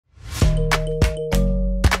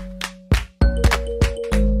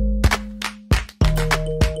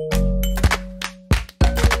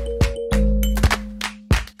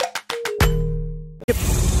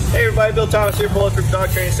everybody, Bill Thomas here, Bulletproof Dog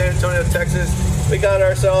Training, San Antonio, Texas. We got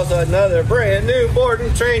ourselves another brand new board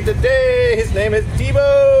and train today. His name is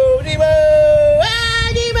Debo. Debo!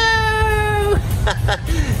 Ah, Debo!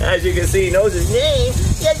 As you can see, he knows his name.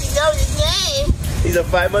 Yes, he knows his name. He's a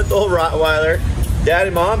 5-month-old Rottweiler. Dad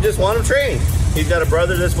and Mom just want him trained. He's got a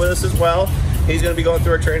brother that's with us as well. He's going to be going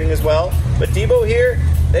through our training as well. But Debo here,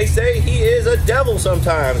 they say he is a devil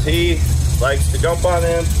sometimes. He likes to jump on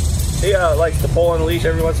them. He likes to pull on the leash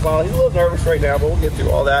every once in a while. He's a little nervous right now, but we'll get through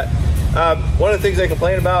all that. One of the things they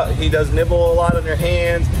complain about, he does nibble a lot on their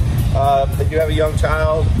hands. They do have a young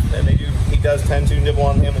child, and he does tend to nibble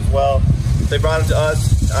on him as well. They brought him to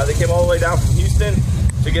us. They came all the way down from Houston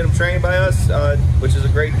to get him trained by us, which is a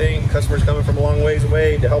great thing. Customers coming from a long ways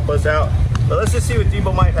away to help us out. But let's just see what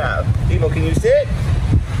Debo might have. Debo, can you sit?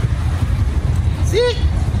 Sit.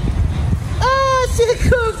 Oh, sit,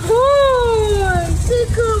 good boy. Sit,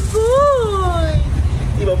 good boy.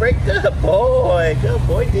 Debo, break. Good boy. Good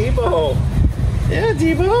boy, Debo. Yeah,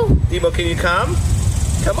 Debo. Debo, can you come?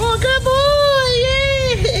 Come on, good boy.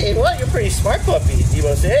 Yay. Well, you're a pretty smart puppy.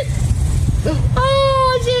 Debo, sit.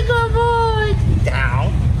 Oh, sit, good boy.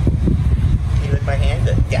 Down. Can you lick my hand?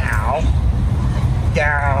 Good. Down.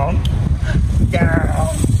 Down.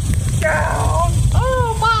 Down. Down.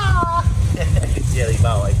 Oh, wow. Silly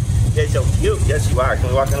boy. You're so cute. Yes, you are. Can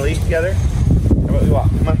we walk on the leash together? How about we walk?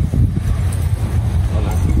 Come on. Oh,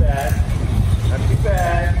 not too bad. Not too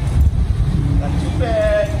bad. Not too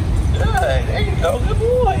bad. Good. There you go. Good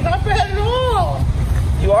boy. Not bad at all.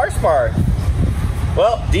 You are smart.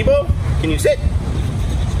 Well, Debo, can you sit?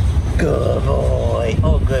 Good boy.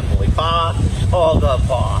 Oh, good boy. Paw. Oh, good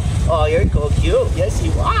paw. Oh, you're so cute. Yes,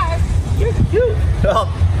 you are. You're cute. Well,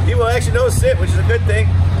 Debo actually knows sit, which is a good thing.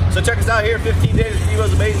 So check us out here, 15 days of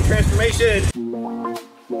Debo's amazing transformation.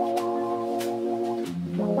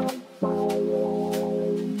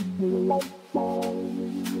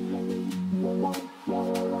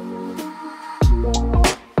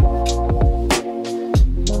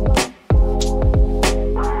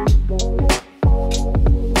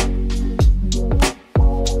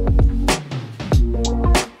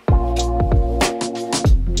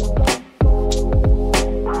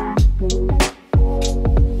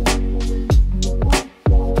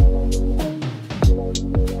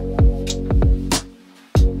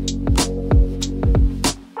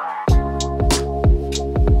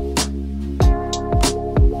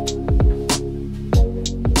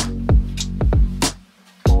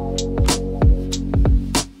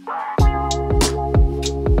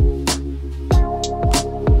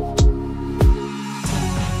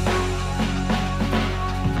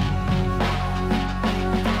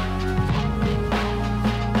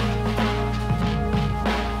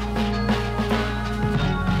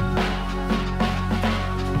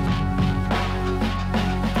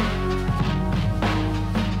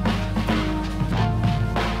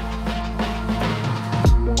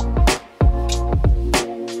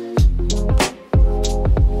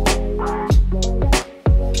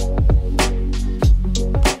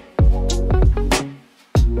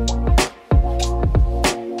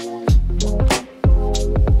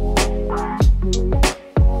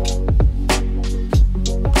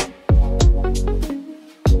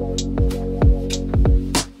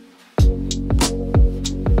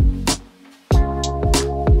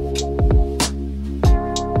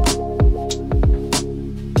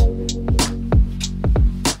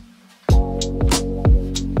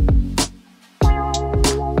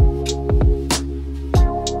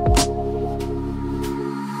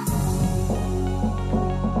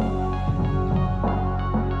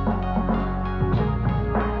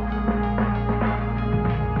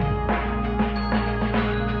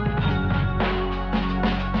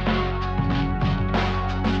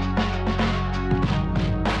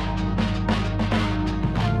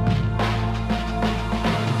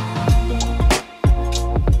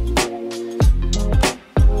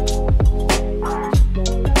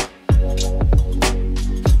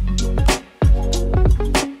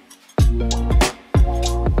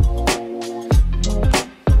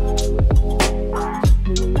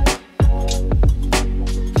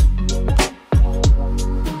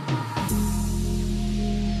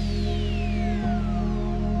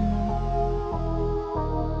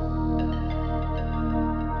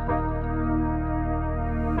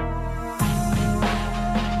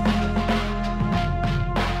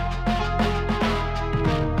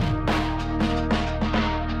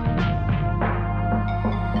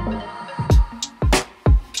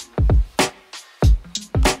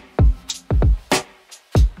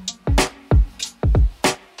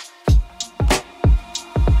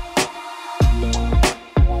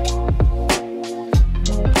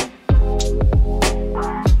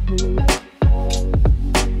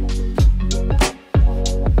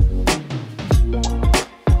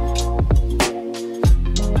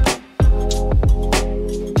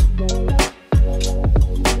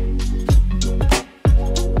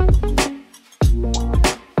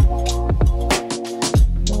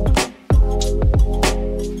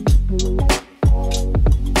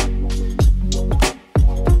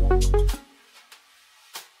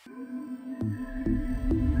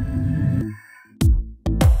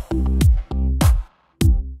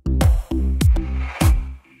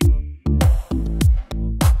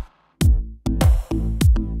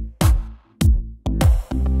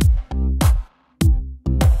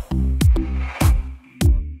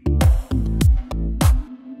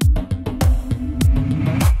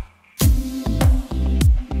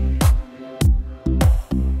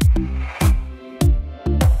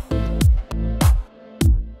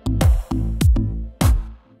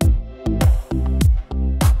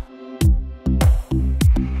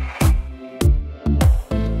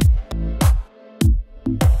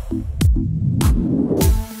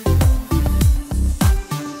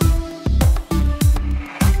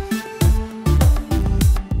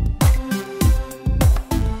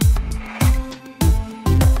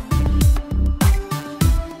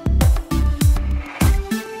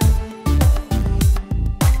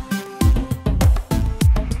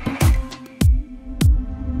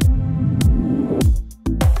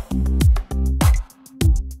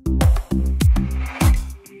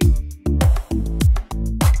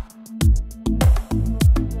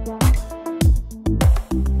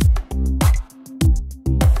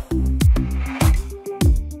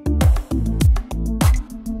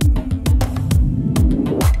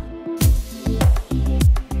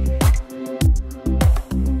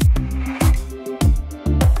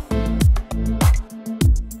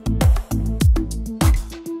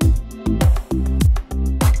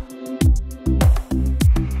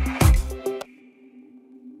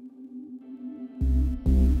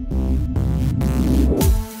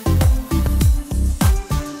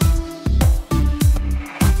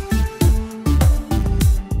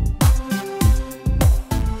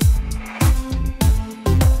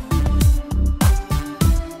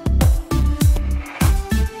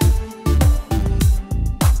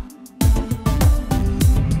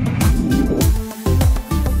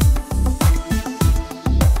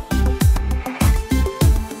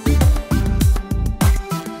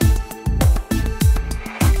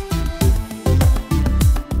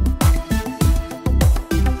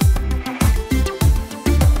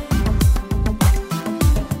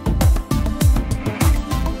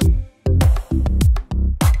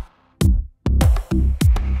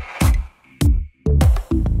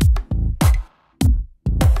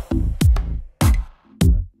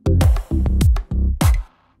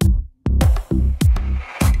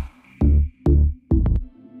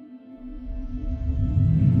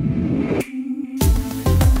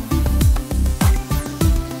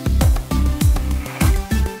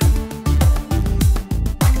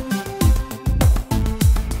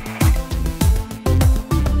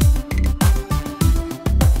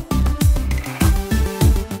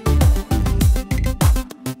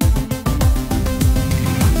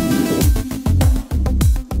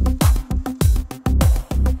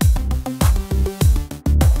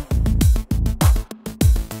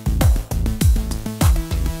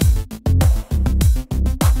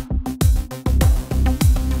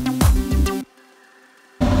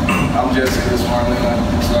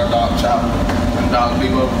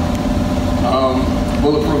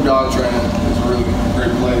 Bulletproof Dog Training is a really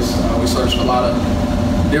great place. We searched a lot of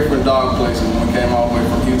different dog places when we came all the way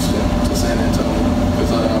from Houston to San Antonio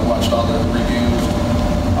because I watched all the reviews,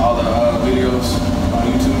 all the videos on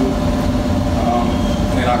YouTube,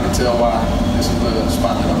 and I could tell why this is the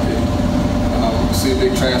spot that I'm in. You see a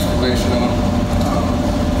big transformation in them.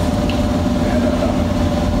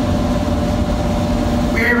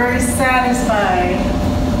 We're very satisfied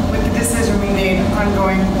with the decision we made on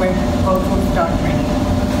going with Bulletproof Dog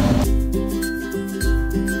Training.